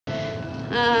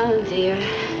Oh, dear.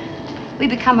 We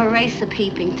become a race of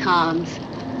peeping Toms.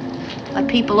 What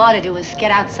people ought to do is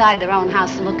get outside their own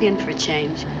house and look in for a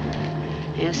change.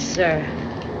 Yes, sir.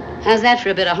 How's that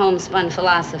for a bit of homespun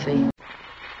philosophy?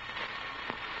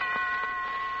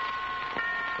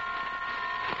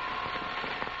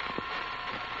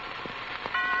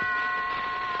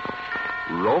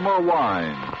 Roma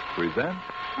Wines present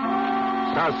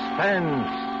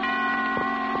Suspense.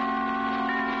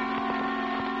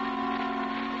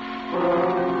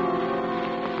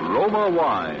 Roma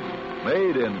Wine,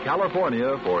 made in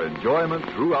California for enjoyment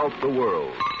throughout the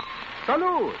world.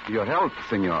 Salud. Your health,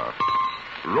 senor.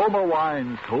 Roma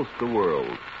Wines toast the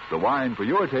world. The wine for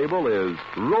your table is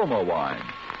Roma Wine,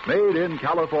 made in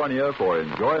California for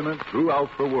enjoyment throughout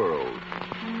the world.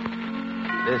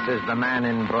 This is the Man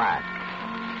in Black,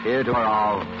 here to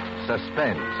all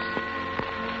suspense.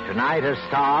 Tonight, as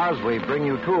stars, we bring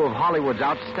you two of Hollywood's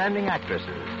outstanding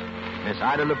actresses, Miss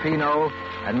Ida Lupino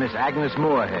and Miss Agnes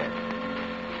Moorehead.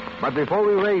 But before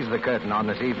we raise the curtain on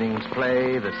this evening's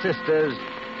play, The Sisters,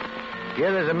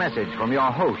 here is a message from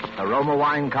your host, the Roma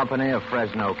Wine Company of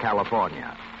Fresno,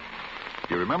 California.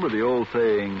 You remember the old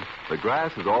saying, the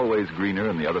grass is always greener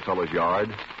in the other fellow's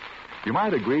yard? You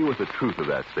might agree with the truth of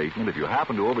that statement if you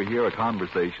happen to overhear a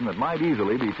conversation that might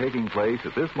easily be taking place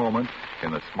at this moment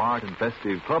in the smart and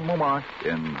festive Club Montmartre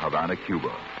in Havana,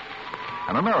 Cuba.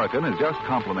 An American has just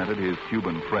complimented his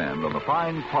Cuban friend on the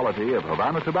fine quality of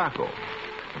Havana tobacco.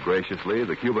 Graciously,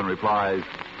 the Cuban replies,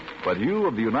 "But you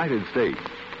of the United States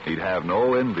need have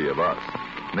no envy of us.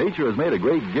 Nature has made a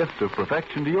great gift of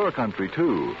perfection to your country,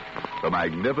 too. The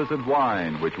magnificent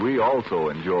wine which we also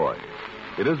enjoy.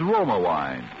 It is Roma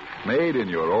wine, made in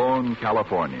your own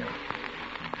California."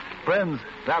 Friends,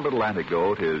 that little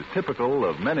anecdote is typical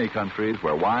of many countries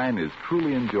where wine is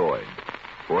truly enjoyed.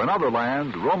 For in other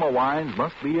lands, Roma wines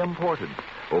must be imported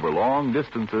over long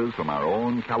distances from our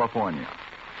own California.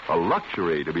 A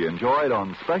luxury to be enjoyed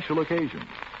on special occasions,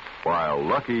 while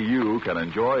lucky you can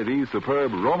enjoy these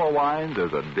superb Roma wines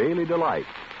as a daily delight,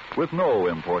 with no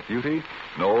import duty,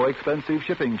 no expensive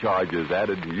shipping charges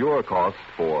added to your cost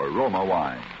for Roma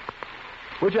wine.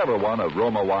 Whichever one of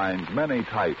Roma wine's many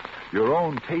types your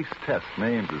own taste test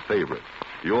names as favorite,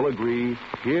 you'll agree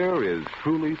here is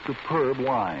truly superb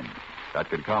wine that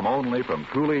could come only from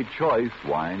truly choice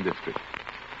wine districts.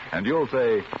 And you'll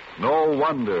say, no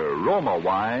wonder Roma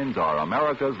wines are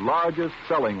America's largest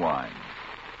selling wines.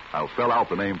 I'll spell out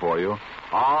the name for you.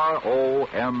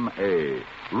 R-O-M-A,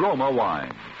 Roma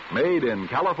wines, made in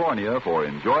California for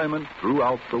enjoyment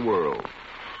throughout the world.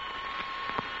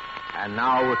 And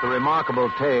now with the remarkable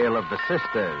tale of The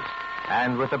Sisters,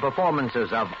 and with the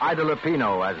performances of Ida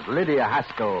Lupino as Lydia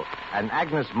Haskell and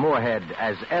Agnes Moorehead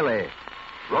as Ellie,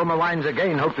 Roma Wines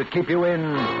again hope to keep you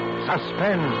in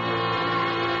suspense.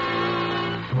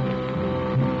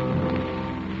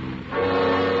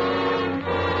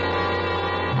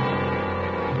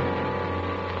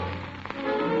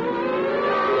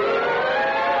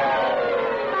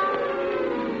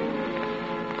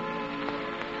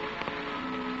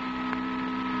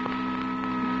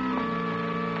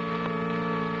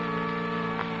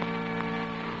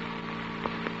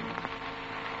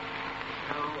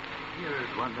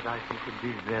 One that I think would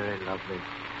be very lovely.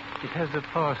 It has a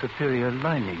far superior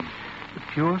lining,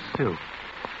 pure silk,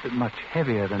 but much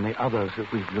heavier than the others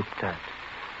that we've looked at.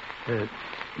 Do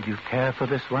you care for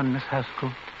this one, Miss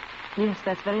Haskell? Yes,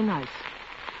 that's very nice.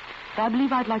 I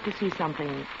believe I'd like to see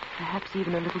something, perhaps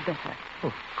even a little better.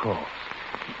 Of course.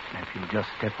 If you'll just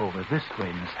step over this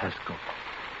way, Miss Haskell.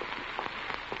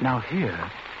 Now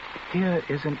here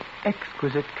is an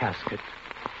exquisite casket.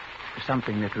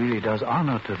 Something that really does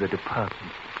honor to the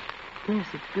departed. Yes,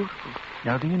 it's beautiful.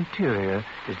 Now, the interior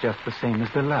is just the same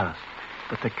as the last,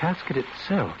 but the casket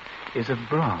itself is of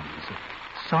bronze,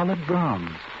 solid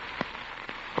bronze.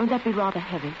 Won't that be rather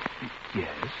heavy?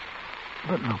 Yes,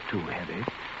 but not too heavy.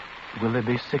 Will there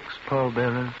be 6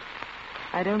 pallbearers?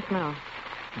 I don't know.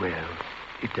 Well,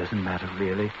 it doesn't matter,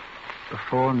 really. The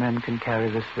 4 men can carry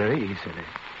this very easily.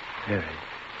 Very.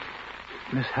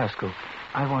 Miss Haskell,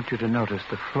 I want you to notice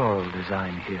the floral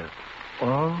design here.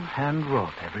 All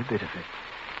hand-wrought, every bit of it.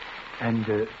 And,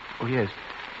 yes,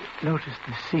 notice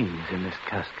the seams in this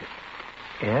casket.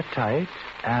 Airtight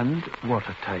and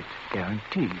watertight,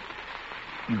 guaranteed.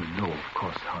 You know, of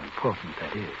course, how important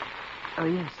that is. Oh,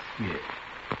 yes. Yes.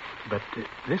 But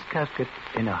this casket,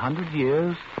 in 100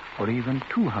 years, or even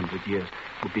 200 years,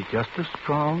 will be just as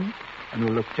strong and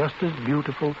will look just as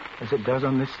beautiful as it does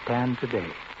on this stand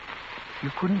today. You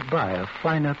couldn't buy a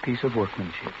finer piece of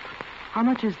workmanship. How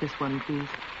much is this one, please?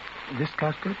 This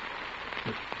casket?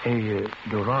 A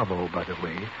Dorado, by the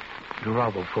way.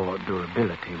 durable for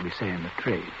durability, we say in the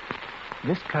trade.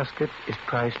 This casket is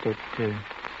priced at,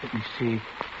 let me see,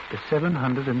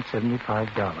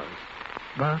 $775.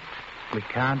 But we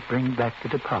can't bring back the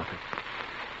departed.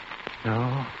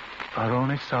 No, our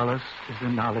only solace is the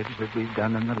knowledge that we've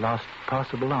done in the lost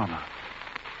possible honor.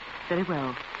 Very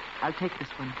well. I'll take this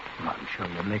one. Well, I'm sure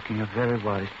you're making a very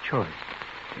wise choice.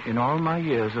 In all my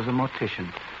years as a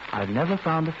mortician, I've never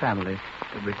found a family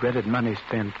that regretted money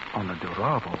spent on a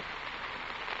durable.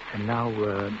 And now,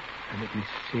 let me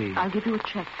see. I'll give you a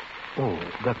check. Oh,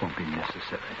 that won't be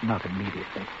necessary. Not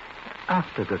immediately.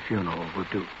 After the funeral will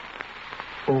do.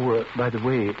 Oh, by the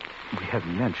way, we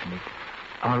haven't mentioned it.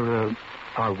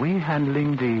 Are we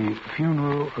handling the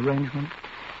funeral arrangement?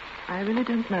 I really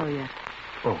don't know yet.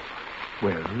 Oh,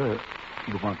 well,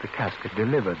 you want the casket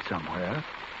delivered somewhere.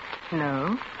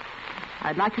 No.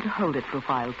 I'd like you to hold it for a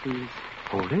while, please.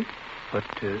 Hold it? But,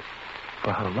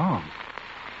 for how long?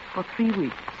 For 3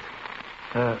 weeks.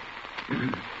 3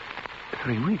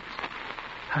 weeks?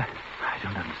 I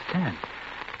don't understand.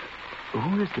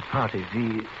 Who is the party,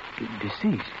 the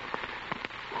deceased?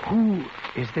 Who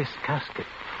is this casket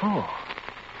for?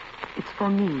 It's for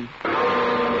me.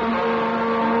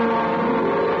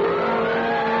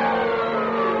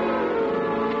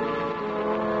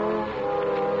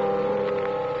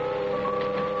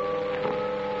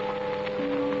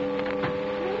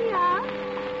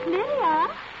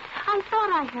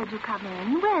 I heard you come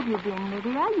in. Where have you been,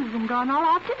 Lydia? You've been gone all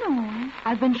afternoon.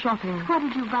 I've been shopping. What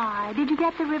did you buy? Did you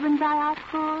get the ribbons I asked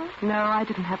for? No, I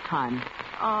didn't have time.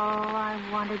 Oh, I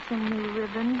wanted some new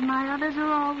ribbons. My others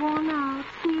are all worn out.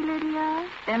 See, Lydia?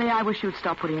 Ellie, I wish you'd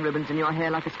stop putting ribbons in your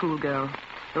hair like a schoolgirl.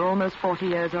 You're almost 40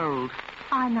 years old.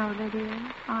 I know,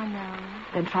 Lydia. I know.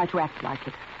 Then try to act like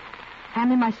it. Hand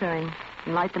me my sewing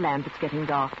and light the lamp. It's getting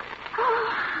dark. Oh,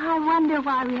 I wonder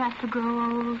why we have to grow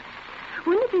old.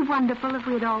 Wouldn't it be wonderful if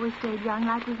we had always stayed young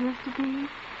like we used to be?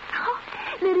 Oh,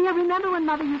 Lydia, remember when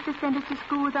Mother used to send us to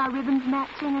school with our ribbons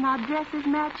matching and our dresses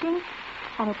matching?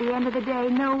 And at the end of the day,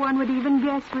 no one would even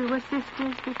guess we were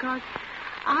sisters because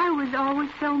I was always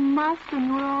so mussed and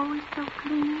you were always so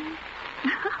clean.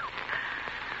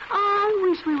 Oh, I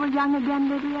wish we were young again,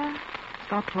 Lydia.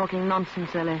 Stop talking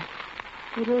nonsense, Ellie.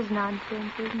 It is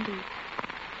nonsense, isn't it?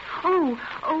 Oh,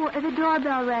 the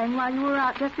doorbell rang while you were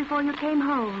out just before you came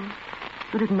home.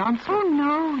 You didn't answer? Oh,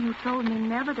 no, you told me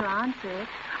never to answer it.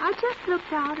 I just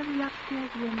looked out of the upstairs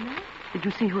window. Did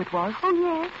you see who it was? Oh,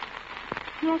 yes.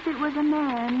 Yes, it was a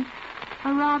man.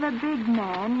 A rather big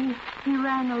man. He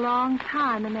rang a long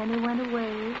time and then he went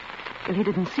away. Well, he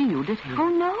didn't see you, did he? Oh,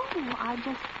 no. I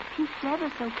just peeked ever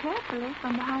so carefully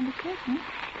from behind the curtain.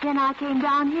 Then I came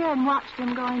down here and watched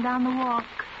him going down the walk.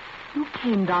 You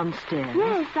came downstairs?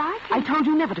 Yes, I came. I told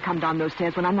you never to come down those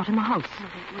stairs when I'm not in the house.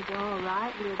 Well, it was all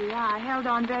right, Lydia. I held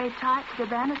on very tight to the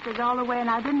banisters all the way, and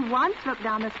I didn't once look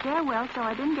down the stairwell, so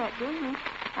I didn't get dizzy.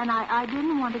 And I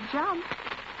didn't want to jump.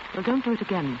 Well, don't do it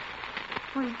again.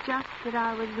 It was just that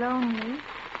I was lonely.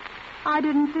 I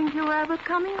didn't think you were ever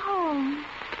coming home.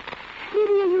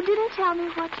 Lydia, you didn't tell me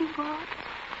what you bought.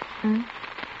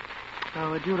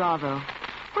 Oh, a Duravo.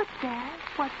 What's that?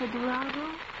 What's a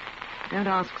Duravo? Don't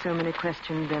ask so many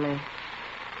questions, Ellie.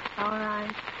 All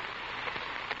right.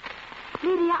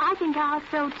 Lydia, I think I'll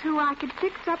sew, too. I could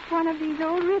fix up one of these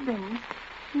old ribbons.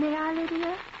 May I,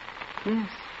 Lydia?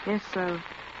 Yes, so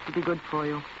it'll be good for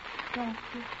you. Thank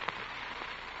you.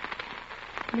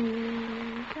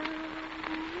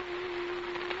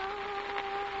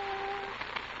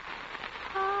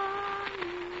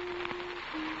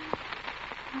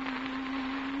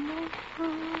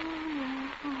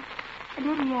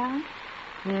 Lydia?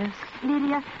 Yes?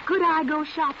 Lydia, could I go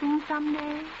shopping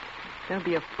someday? Don't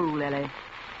be a fool, Ellie.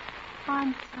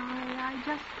 I'm sorry. I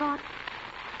just thought...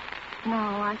 No,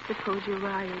 I suppose you're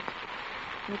right.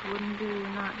 It wouldn't do,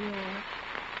 not yet.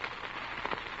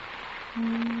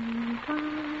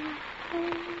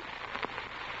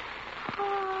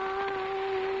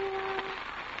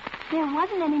 There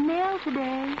wasn't any mail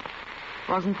today.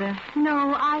 Wasn't there?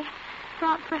 No, I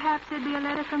thought perhaps there'd be a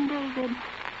letter from David.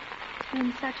 It's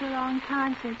been such a long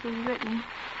time since he's written,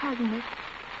 hasn't it?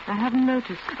 I haven't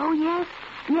noticed. Oh, yes.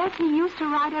 Yes, he used to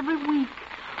write every week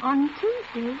on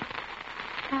Tuesday.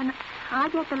 And I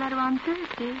get the letter on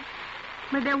Thursday.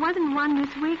 But there wasn't one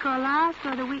this week or last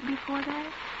or the week before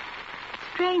that.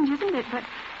 Strange, isn't it? But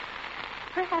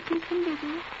perhaps he's been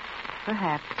busy.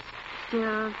 Perhaps.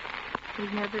 Still, he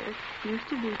never used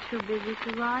to be too busy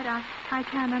to write. I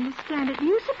can't understand it.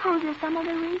 You suppose there's some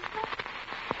other reason?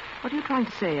 What are you trying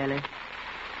to say, Ellie?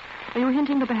 Are you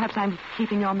hinting that perhaps I'm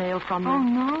keeping your mail from you? Oh,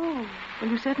 no.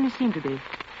 Well, you certainly seem to be.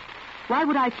 Why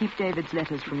would I keep David's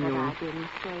letters from But you? I didn't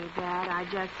say that. I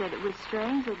just said it was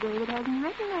strange that David hadn't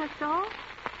written, that's all.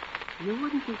 You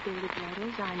wouldn't keep David's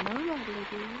letters. I know that,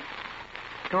 Lydia.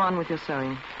 Go on with your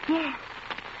sewing. Yes.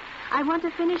 I want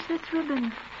to finish this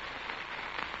ribbon.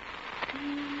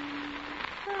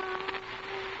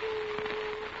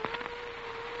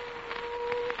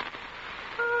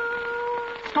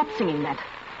 Stop singing that.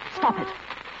 Stop it.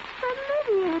 But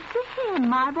Lydia, it's a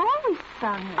hymn. I've always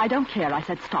sung it. I don't care. I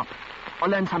said stop. Or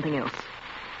learn something else.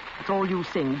 That's all you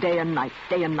sing, day and night,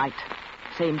 day and night.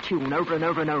 Same tune, over and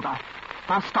over and over.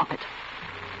 Now stop it.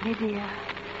 Lydia,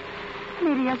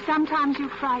 sometimes you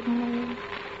frighten me.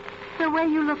 The way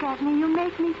you look at me, you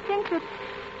make me think that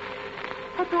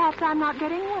perhaps I'm not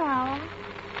getting well.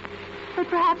 That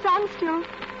perhaps I'm still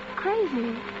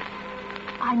crazy.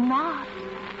 I'm not.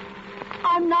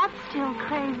 I'm not still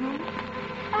crazy.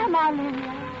 Am I,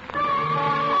 Lydia?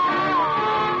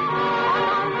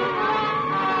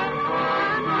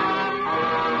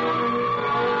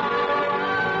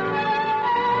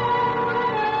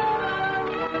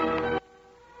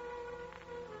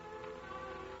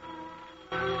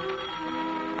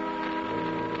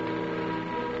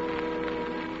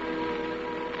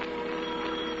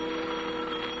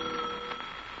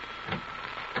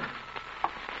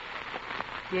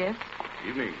 Yes?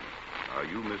 Evening. Are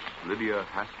you Miss Lydia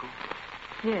Haskell?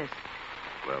 Yes.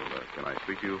 Well, can I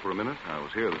speak to you for a minute? I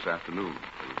was here this afternoon.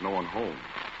 There was no one home.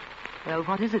 Well,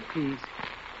 what is it, please?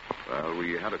 Well,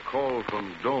 we had a call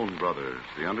from Doane Brothers,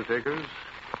 the undertakers.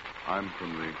 I'm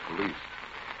from the police.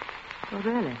 Oh,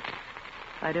 really?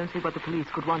 I don't see what the police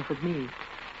could want with me.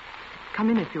 Come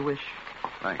in if you wish.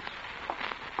 Thanks.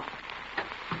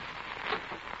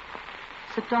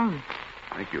 Sit down.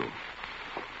 Thank you.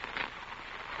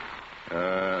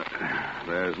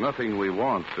 There's nothing we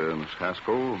want, Miss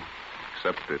Haskell,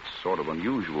 except it's sort of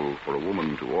unusual for a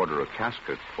woman to order a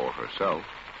casket for herself.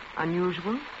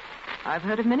 Unusual? I've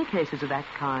heard of many cases of that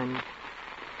kind.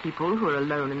 People who are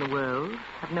alone in the world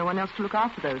have no one else to look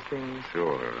after those things.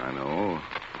 Sure, I know.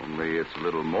 Only it's a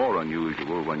little more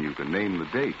unusual when you can name the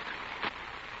date.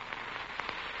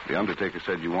 The undertaker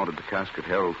said you wanted the casket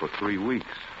held for 3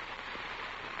 weeks.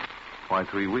 Why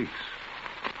 3 weeks?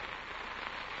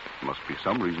 Must be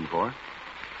some reason for it.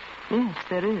 Yes,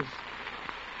 there is.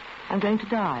 I'm going to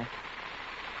die.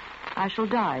 I shall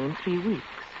die in 3 weeks,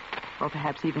 or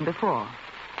perhaps even before.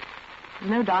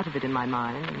 There's no doubt of it in my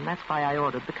mind, and that's why I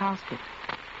ordered the casket.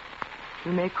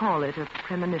 You may call it a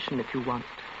premonition if you want.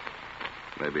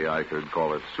 Maybe I could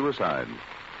call it suicide.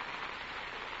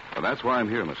 Well, that's why I'm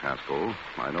here, Miss Haskell.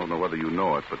 I don't know whether you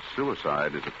know it, but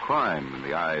suicide is a crime in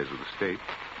the eyes of the state.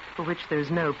 For which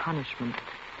there's no punishment.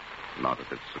 Not if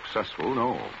it's successful,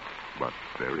 no. But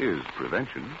there is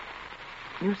prevention.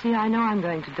 You see, I know I'm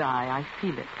going to die. I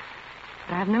feel it.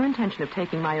 But I have no intention of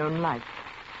taking my own life.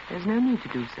 There's no need to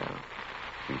do so.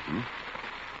 Mm-hmm.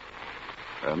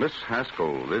 Miss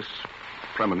Haskell, this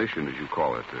premonition, as you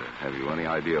call it, have you any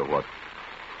idea what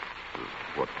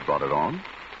brought it on?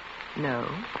 No.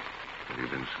 Have you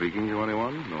been speaking to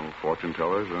anyone? No fortune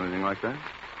tellers or anything like that?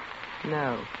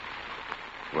 No.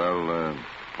 Well,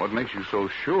 what makes you so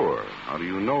sure? How do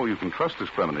you know you can trust this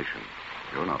premonition?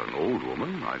 You're not an old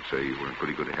woman. I'd say you were in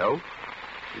pretty good health.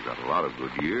 You've got a lot of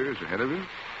good years ahead of you.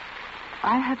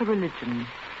 I have a religion.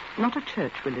 Not a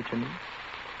church religion.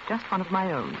 Just one of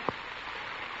my own.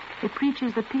 It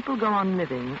preaches that people go on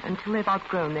living until they've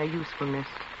outgrown their usefulness.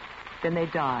 Then they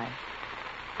die.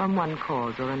 From one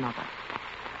cause or another.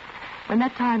 When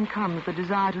that time comes, the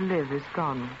desire to live is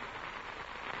gone.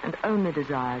 And only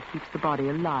desire keeps the body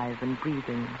alive and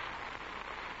breathing.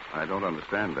 I don't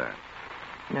understand that.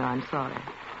 No, I'm sorry.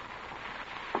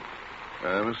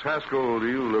 Miss Haskell, do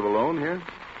you live alone here?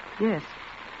 Yes.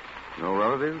 No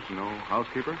relatives? No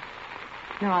housekeeper?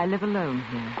 No, I live alone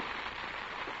here.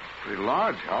 Pretty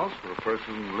large house for a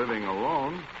person living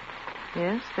alone.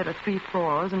 Yes, there are 3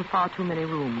 floors and far too many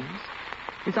rooms.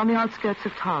 It's on the outskirts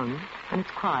of town, and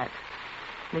it's quiet.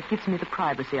 And it gives me the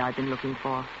privacy I've been looking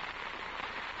for.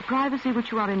 The privacy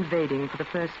which you are invading for the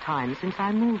first time since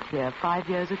I moved here 5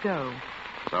 years ago.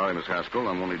 Sorry, Miss Haskell,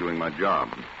 I'm only doing my job.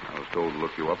 I was told to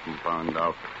look you up and find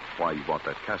out why you bought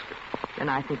that casket. Then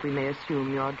I think we may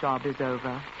assume your job is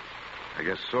over. I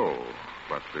guess so.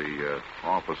 But the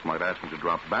office might ask me to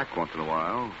drop back once in a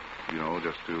while,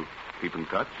 just to keep in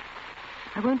touch.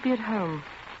 I won't be at home.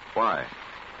 Why?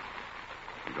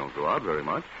 You don't go out very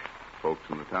much. Folks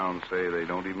in the town say they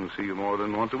don't even see you more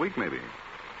than once a week, maybe.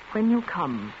 When you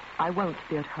come, I won't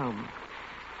be at home.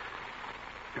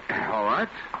 All right.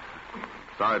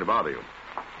 Sorry to bother you.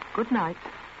 Good night.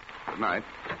 Good night.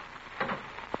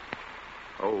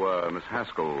 Oh, Miss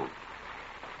Haskell,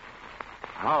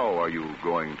 How are you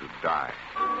going to die?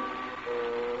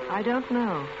 I don't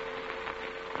know.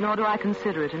 Nor do I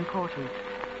consider it important.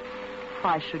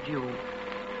 Why should you?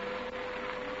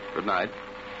 Good night.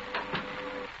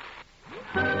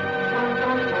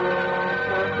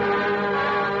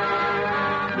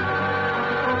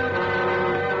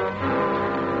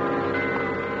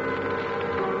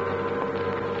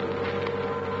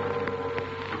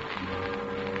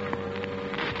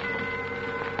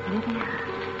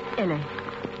 Ellie,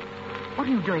 what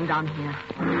are you doing down here?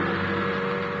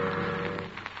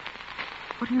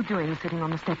 What are you doing sitting on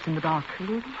the steps in the dark?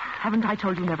 Lydia. Haven't I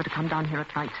told you never to come down here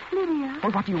at night? Lydia.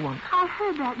 Well, what do you want? I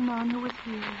heard that man who was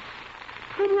here.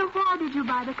 Lydia, why did you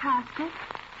buy the casket?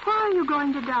 Why are you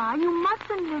going to die? You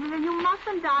mustn't, Lydia. You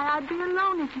mustn't die. I'd be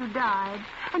alone if you died.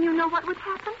 And you know what would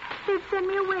happen? They'd send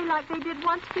me away like they did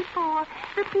once before.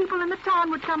 The people in the town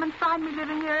would come and find me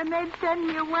living here, and they'd send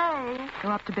me away. Go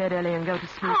up to bed, Ellie, and go to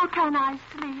sleep. How can I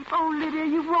sleep? Oh, Lydia,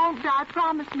 you won't die.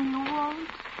 Promise me you won't.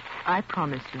 I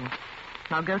promise you.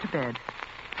 Now go to bed.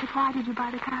 But why did you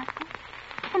buy the casket?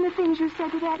 And the things you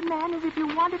said to that man as if you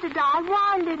wanted to die.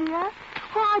 Why, Lydia?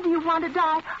 Why do you want to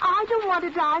die? I don't want to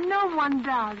die. No one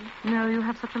does. No, you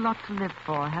have such a lot to live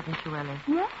for, haven't you, Ellie?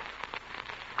 Yes.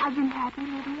 I've been happy,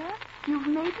 Lydia. You've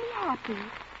made me happy.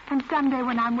 And someday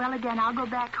when I'm well again, I'll go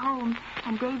back home,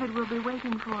 and David will be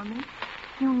waiting for me.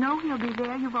 You know he'll be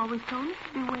there. You've always told me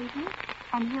to be waiting.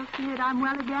 And he'll see that I'm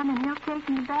well again, and he'll take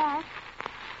me back.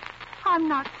 I'm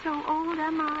not so old,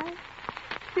 am I?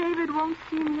 David won't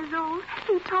see me as old.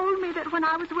 He told me that when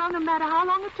I was well, no matter how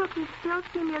long it took, he'd still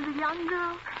see me as a young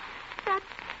girl. That's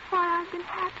why I've been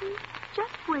happy,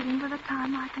 just waiting for the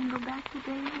time I can go back to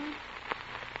David.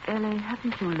 Ellie,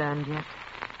 haven't you learned yet?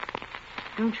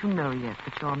 Don't you know yet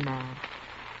that you're mad?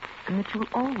 And that you'll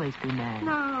always be mad?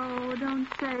 No, don't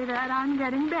say that. I'm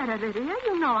getting better, Lydia.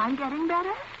 You know I'm getting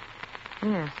better.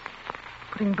 Yes.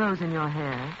 Putting bows in your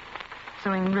hair,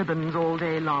 sewing ribbons all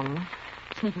day long,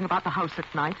 sneaking about the house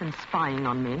at night and spying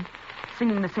on me,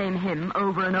 singing the same hymn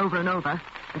over and over and over,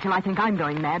 until I think I'm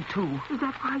going mad, too. Is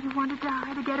that why you want to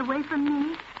die, to get away from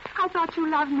me? I thought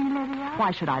you loved me, Lydia. Why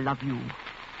should I love you?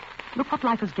 Look what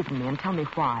life has given me and tell me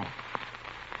why.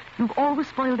 You've always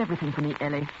spoiled everything for me,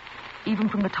 Ellie, even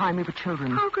from the time we were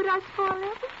children. How could I spoil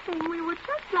everything? We were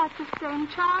just like the same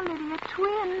child, Lydia.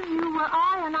 Twins. You were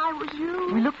I and I was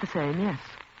you. We looked the same, yes.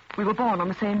 We were born on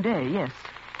the same day, yes.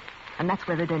 And that's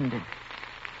where it ended.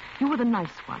 You were the nice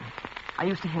one. I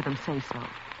used to hear them say so.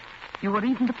 You were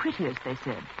even the prettiest, they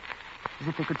said, as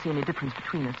if they could see any difference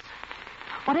between us.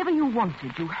 Whatever you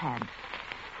wanted, you had.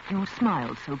 You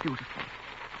smiled so beautifully.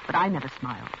 But I never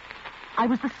smiled. I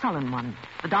was the sullen one,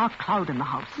 the dark cloud in the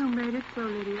house. You made it so,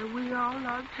 Lydia. We all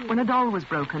loved you. When a doll was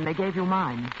broken, they gave you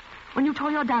mine. When you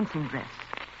tore your dancing dress,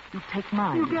 you'd take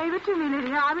mine. You gave it to me,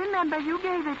 Lydia. I remember you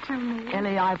gave it to me.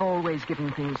 Ellie, I've always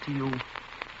given things to you.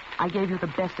 I gave you the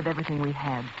best of everything we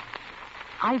had.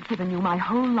 I've given you my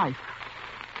whole life.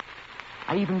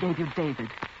 I even gave you David.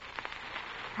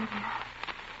 Lydia,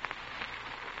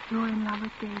 you're in love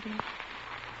with David.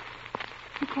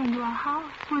 He came to our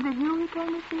house. Was it you he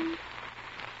came to see?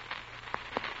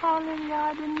 Oh, Lydia,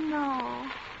 I didn't know.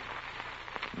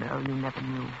 No, you never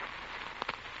knew.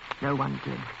 No one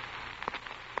did.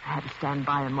 I had to stand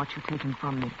by and watch you take him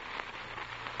from me.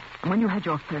 And when you had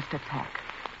your first attack,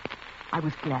 I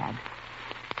was glad.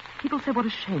 People said what a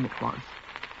shame it was.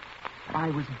 But I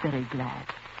was very glad.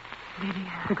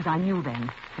 Lydia. Because I knew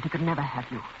then that he could never have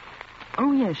you.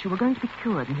 Oh, yes, you were going to be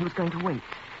cured and he was going to wait.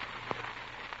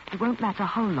 It won't matter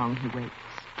how long he waits.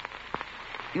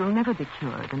 You'll never be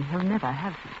cured and he'll never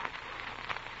have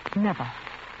you. Never.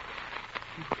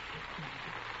 You hate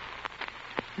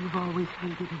me. You've always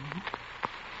hated me.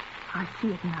 I see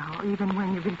it now, even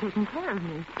when you've been taking care of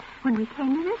me. When we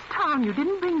came to this town, you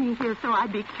didn't bring me here so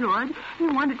I'd be cured.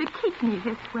 You wanted to keep me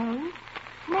this way.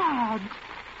 Mad.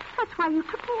 That's why you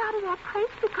took me out of that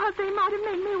place, because they might have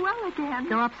made me well again.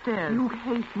 Go upstairs. You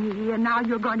hate me, and now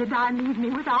you're going to die and leave me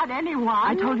without anyone.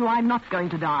 I told you I'm not going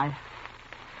to die.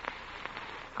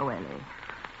 Oh, Ellie.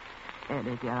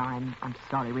 Ellie, dear, I'm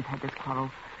sorry we've had this quarrel.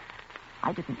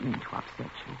 I didn't mean to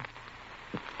upset you.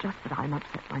 It's just that I'm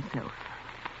upset myself.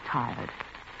 Tired.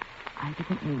 I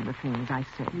didn't mean the things I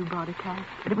said. You bought a casket.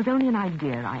 But it was only an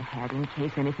idea I had in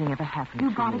case anything ever happened to me.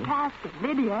 You bought a casket,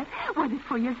 Lydia. Was it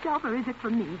for yourself or is it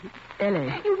for me? Ellie.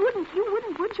 You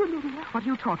wouldn't, would you, Lydia? What are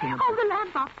you talking about? Hold the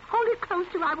lamp up. Hold it close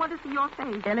to. I want to see your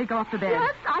face. Ellie, go up to bed.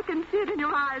 Yes, I can see it in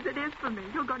your eyes. It is for me.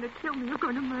 You're going to kill me. You're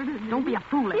going to murder me. Don't be a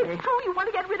fool, Ellie. It's true. You want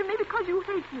to get rid of me because you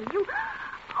hate me.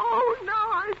 Oh,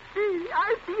 now I see.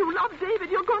 I see you love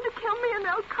David. You're going to kill me, and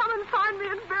they'll come and find me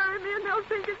and bury me, and they'll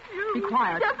think it's you. Be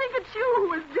quiet. They'll think it's you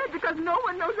who is dead because no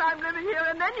one knows I'm living here,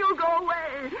 and then you'll go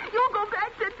away. You'll go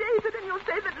back to David, and you'll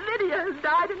say that Lydia has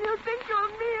died, and he'll think you're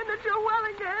me and that you're well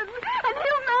again. And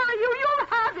he'll marry you. You'll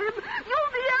have him.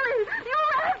 You'll be Ellie.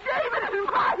 You'll have David in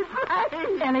my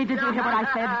place. Ellie, did you hear what I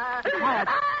said? Be quiet.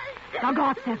 Now go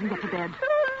upstairs and get to bed.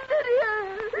 Lydia,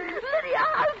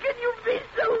 how can you be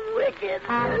so wicked?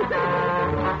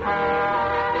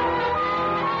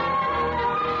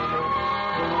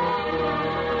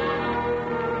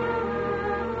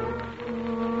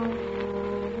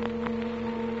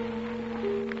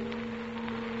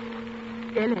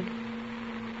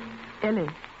 Ellie,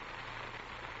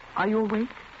 are you awake?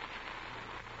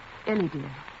 Ellie,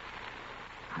 dear,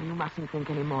 you mustn't think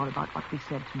any more about what we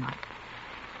said tonight.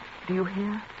 Do you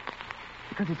hear?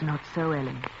 Because it's not so, Ellie.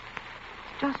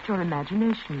 It's just your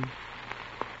imagination.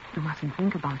 You mustn't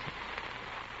think about it.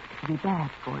 It'll be bad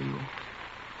for you.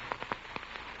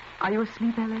 Are you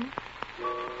asleep, Ellie?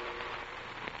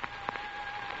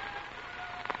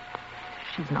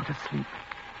 She's not asleep.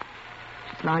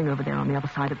 She's lying over there on the other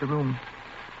side of the room,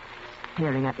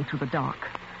 staring at me through the dark.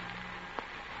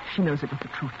 She knows it was the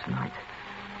truth tonight.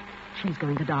 She's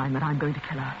going to die and that I'm going to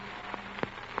kill her.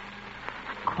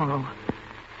 That quarrel. I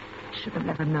should have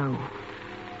let her know.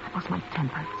 I lost my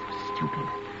temper. It's so stupid.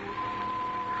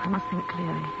 I must think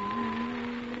clearly.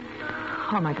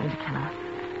 How am I going to kill her?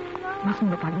 It mustn't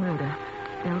look like murder.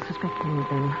 They'll suspect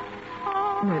anything.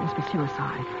 No, it must be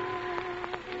suicide.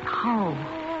 How?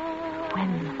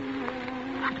 When?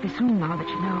 It'll have to be soon now that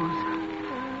she knows.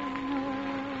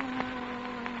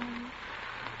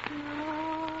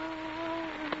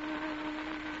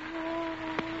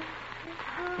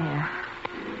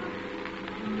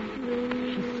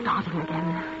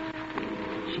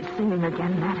 Singing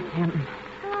again, that hymn.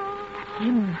 That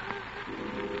hymn.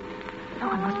 No,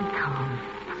 I must be calm.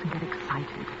 Mustn't get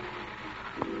excited.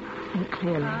 Think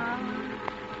clearly.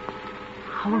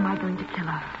 How am I going to kill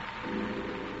her?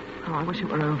 Oh, I wish it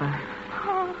were over.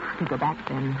 I could go back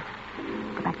then.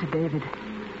 Go back to David.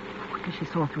 Quickly she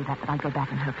saw through that I'd go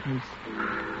back in her place.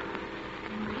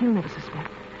 But he'll never suspect.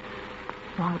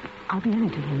 No, I'll be Ellie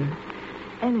to him.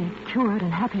 Ellie, cured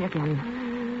and happy again.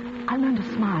 I'll learn to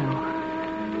smile.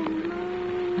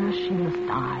 First she must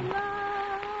die.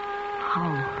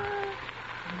 How?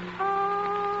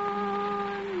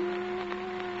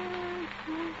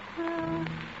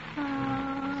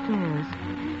 Stairs.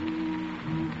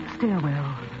 Stairwell.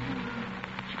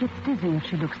 She gets dizzy if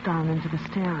she looks down into the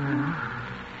stairwell.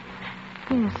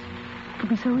 Yes, it'll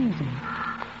be so easy.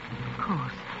 Of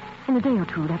course. In a day or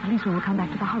two, that policeman will come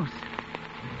back to the house.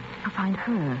 He'll find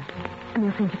her, and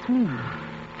they'll think it's me.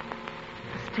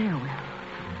 The stairwell.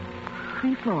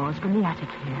 3 floors from the attic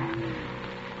here.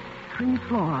 3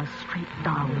 floors straight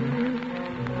down.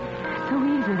 So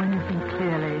easy when you think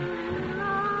clearly.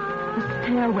 The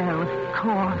stairwell, of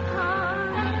course.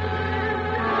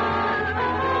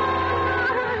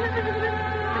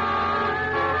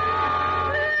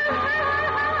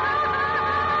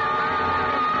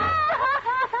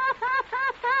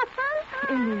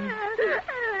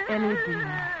 Ellie, dear.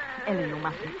 Ellie, you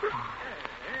mustn't cry.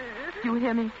 Do you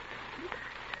hear me?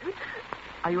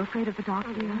 Are you afraid of the dark,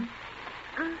 dear?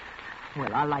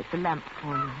 Well, I'll light the lamp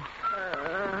for you.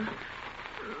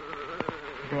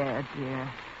 There, dear.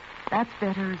 That's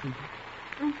better, isn't it?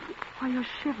 Why, you're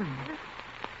shivering.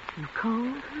 You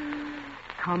cold?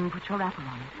 Come, put your wrapper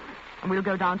on, and we'll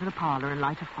go down to the parlor and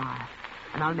light a fire,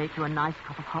 and I'll make you a nice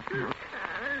cup of hot milk.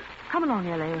 Come along,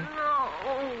 Ellie. No.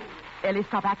 Ellie,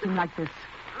 stop acting like this.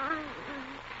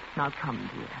 Now come,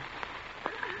 dear.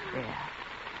 There.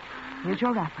 Here's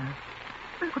your wrapper.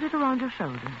 Put it around your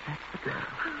shoulders. That's the girl.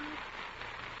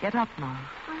 Get up now.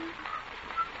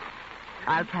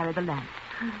 I'll carry the lamp.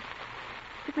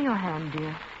 Give me your hand,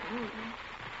 dear.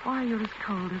 Why, you're as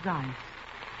cold as ice.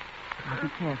 Now be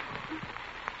careful.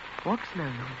 Walk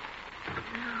slowly.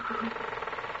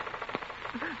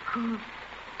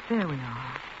 There we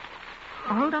are.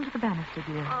 Now hold on to the banister,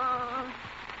 dear.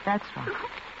 That's right.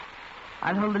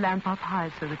 I'll hold the lamp up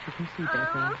high so that you can see better.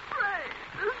 I'm afraid.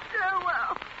 The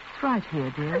stairwell. It's right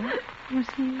here, dear. You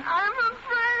see? I'm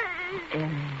afraid.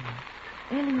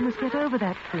 Ellie, you must get over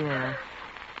that fear.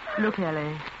 Look,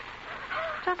 Ellie.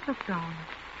 Just look down.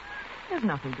 There's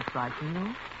nothing to frighten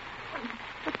you.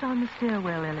 Look down the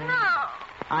stairwell, Ellie. No.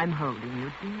 I'm holding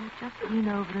you, dear. Just lean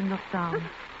over and look down.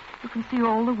 You can see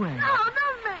all the way. No,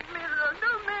 don't make me look.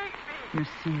 Don't make me. You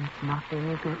see, it's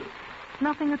nothing, is it?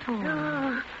 Nothing at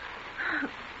all.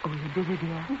 Oh, you're dizzy,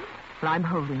 dear? Well, I'm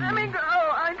holding you. Let me go.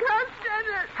 I can't stand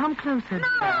it. Come closer, No.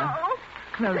 dear.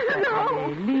 Closer,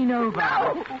 Ellie. Lean over.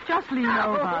 No. Just lean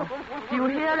over. Do you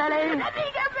hear, Ellie? Let me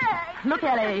get back. Look,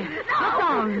 Ellie. No.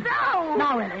 Look down. No.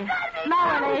 Now, Ellie. Let me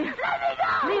Now, go. Ellie. Let me go.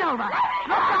 Lean over. Let me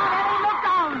Look go. down, Ellie. Look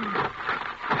down.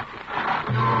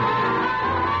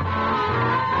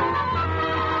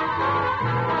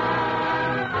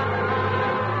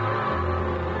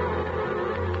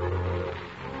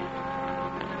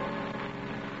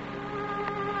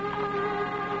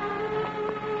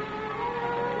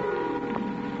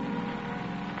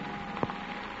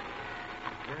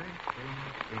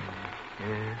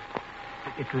 Yes.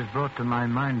 It was brought to my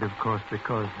mind, of course,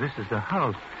 because this is the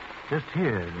house just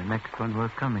here, the next one we're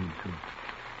coming to.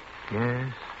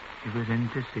 Yes, he was in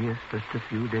to see us just a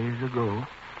few days ago.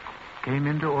 Came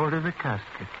in to order the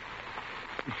casket.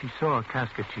 She saw a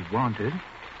casket she wanted,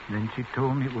 and then she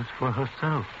told me it was for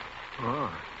herself.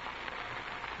 Oh.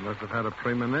 She must have had a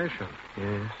premonition.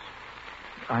 Yes.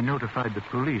 I notified the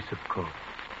police, of course.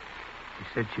 She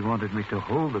said she wanted me to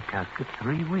hold the casket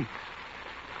 3 weeks.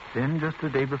 Then, just the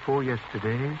day before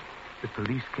yesterday, the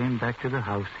police came back to the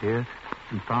house here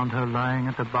and found her lying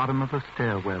at the bottom of a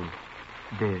stairwell,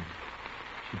 dead.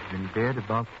 She'd been dead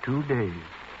about 2 days.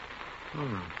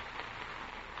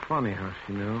 Funny how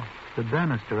she knew. The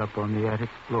banister up on the attic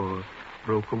floor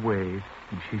broke away,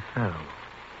 and she fell.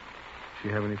 She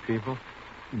have any people?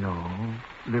 No,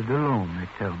 lived alone, they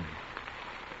tell me.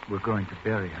 We're going to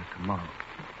bury her tomorrow.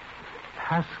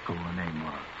 Haskell, her name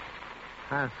was.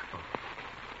 Haskell.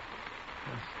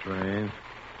 That's strange.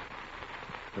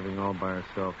 Living all by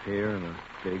herself here in a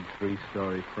big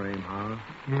 3-story frame house.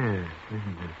 Yes,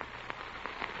 isn't it?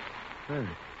 Hey,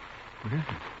 What is it?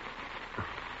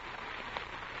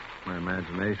 my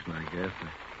imagination, I guess.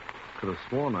 I could have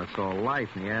sworn I saw a light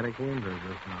in the attic window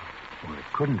just now. Well, it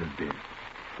couldn't have been.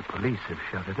 The police have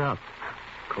shut it up.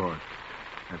 Of course.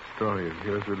 That story of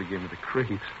yours really gave me the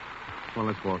creeps. Well,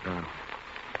 let's walk out.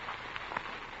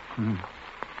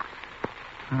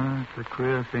 It's a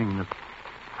queer thing, the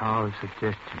power of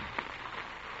suggestion.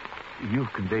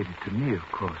 You've conveyed it to me, of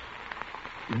course.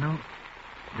 You know,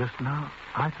 just now,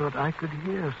 I thought I could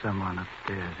hear someone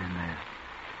upstairs in there.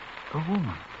 A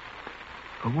woman.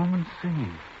 A woman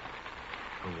singing.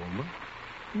 A woman?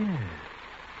 Yes.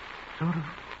 Sort of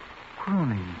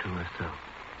crooning to herself.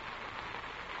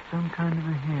 Some kind of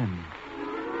a hymn.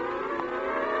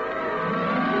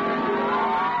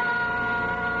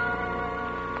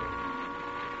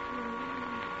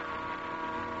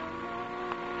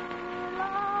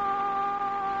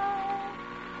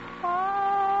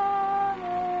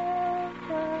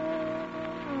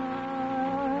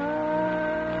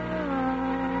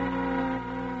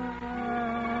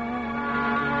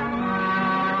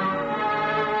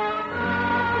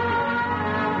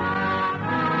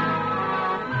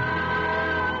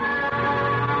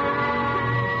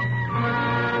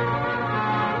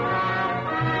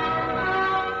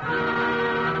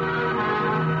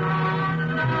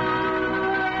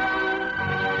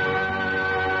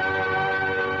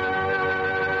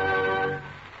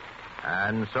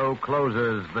 And so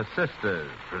closes The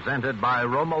Sisters, presented by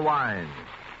Roma Wines,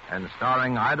 and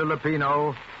starring Ida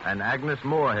Lupino and Agnes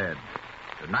Moorehead.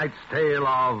 Tonight's tale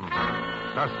of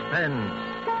suspense.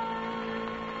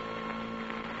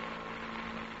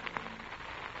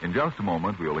 In just a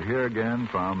moment, we'll hear again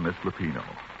from Miss Lupino.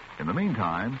 In the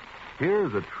meantime,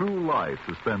 here's a true-life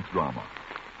suspense drama.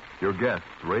 Your guests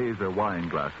raise their wine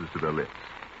glasses to their lips.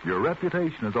 Your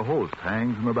reputation as a host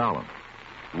hangs in the balance.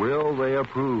 Will they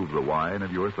approve the wine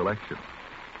of your selection?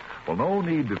 Well, no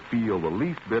need to feel the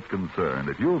least bit concerned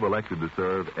if you've elected to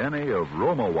serve any of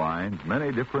Roma Wine's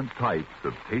many different types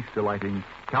of taste-delighting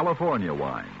California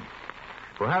wines.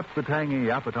 Perhaps the tangy,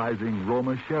 appetizing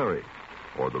Roma Sherry,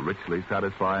 or the richly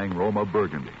satisfying Roma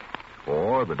Burgundy,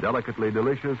 or the delicately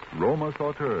delicious Roma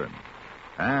Sauterne.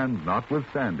 And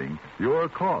notwithstanding, your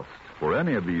cost for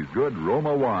any of these good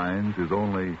Roma wines is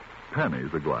only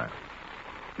pennies a glass.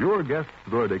 Your guest's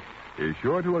verdict is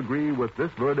sure to agree with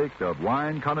this verdict of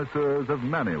wine connoisseurs of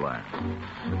many lands.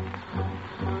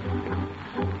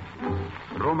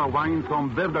 Roma wines son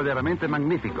verdaderamente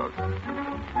magníficos.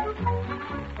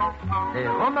 Les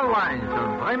Roma wines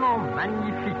sont vraiment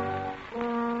magnifiques.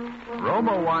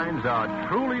 Roma wines are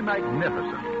truly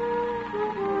magnificent.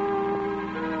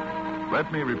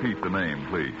 Let me repeat the name,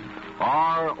 please.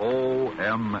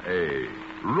 R-O-M-A.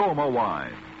 Roma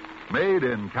Wine. Made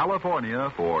in California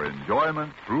for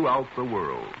enjoyment throughout the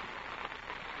world.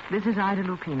 This is Ida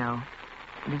Lupino.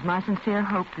 It is my sincere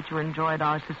hope that you enjoyed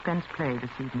our suspense play this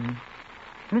evening.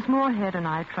 Miss Moorehead and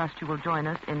I trust you will join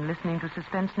us in listening to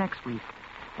Suspense next week,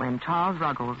 when Charles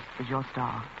Ruggles is your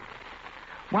star.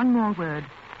 One more word.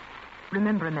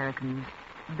 Remember, Americans,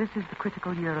 This is the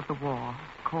critical year of the war,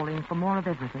 calling for more of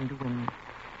everything to win.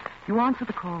 You answer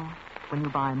the call when you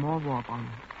buy more war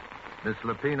bonds. Miss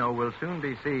Lupino will soon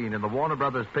be seen in the Warner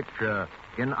Brothers picture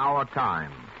In Our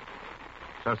Time.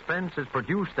 Suspense is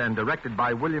produced and directed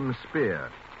by William Spear.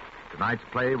 Tonight's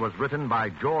play was written by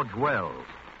George Wells.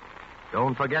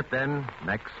 Don't forget, then,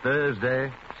 next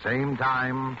Thursday, same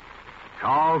time,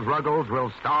 Charles Ruggles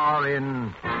will star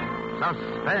in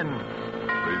Suspense.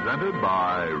 Presented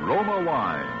by Roma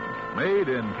Wine, made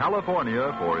in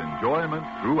California for enjoyment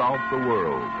throughout the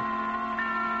world.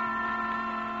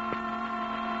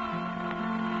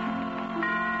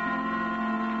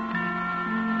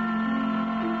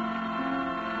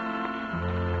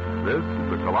 This is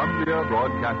the Columbia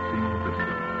Broadcasting System.